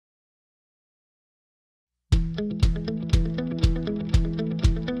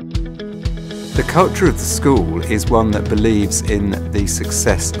The culture of the school is one that believes in the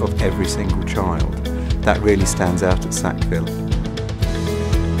success of every single child. That really stands out at Sackville.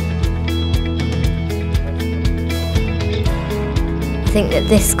 I think that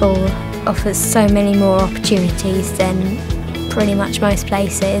this school offers so many more opportunities than pretty much most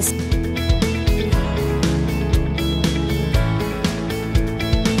places.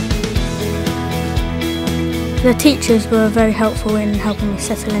 The teachers were very helpful in helping me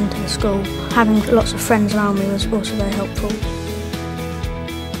settle into the school. Having lots of friends around me was also very helpful.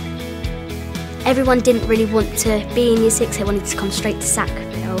 Everyone didn't really want to be in Year 6, they wanted to come straight to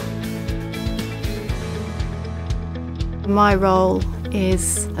Sackville. My role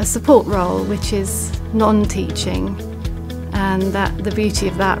is a support role, which is non-teaching, and the beauty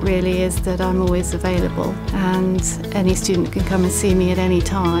of that really is that I'm always available and any student can come and see me at any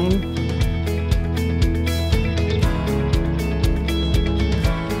time.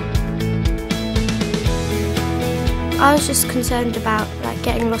 I was just concerned about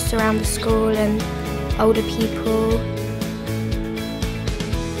getting lost around the school and older people.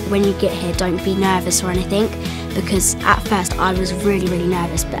 When you get here, don't be nervous or anything, because at first I was really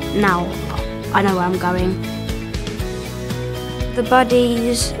nervous, but now I know where I'm going. The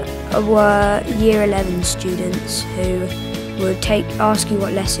buddies were Year 11 students who would ask you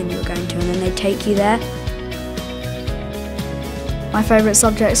what lesson you were going to, and then they'd take you there. My favourite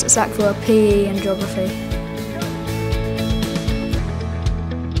subjects at Sackville are PE and geography.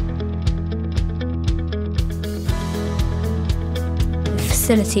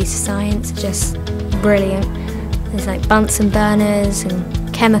 Facilities for science are just brilliant. There's Bunsen burners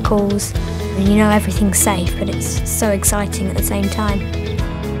and chemicals, and you know everything's safe, but it's so exciting at the same time.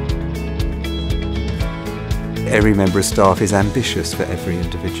 Every member of staff is ambitious for every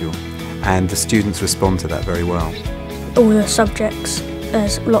individual, and the students respond to that very well. All the subjects,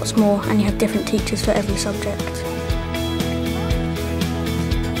 there's lots more, and you have different teachers for every subject.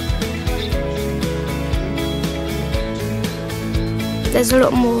 There's a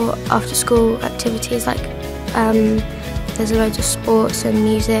lot more after school activities, there's loads of sports and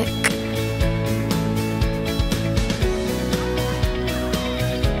music.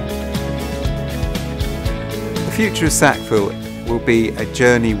 The future of Sackville will be a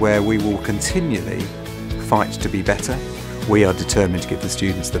journey where we will continually fight to be better. We are determined to give the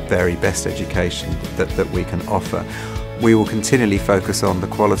students the very best education that we can offer. We will continually focus on the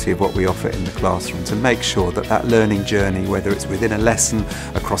quality of what we offer in the classroom to make sure that learning journey, whether it's within a lesson,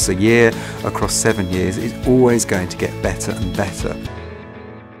 across a year, across 7 years, is always going to get better and better.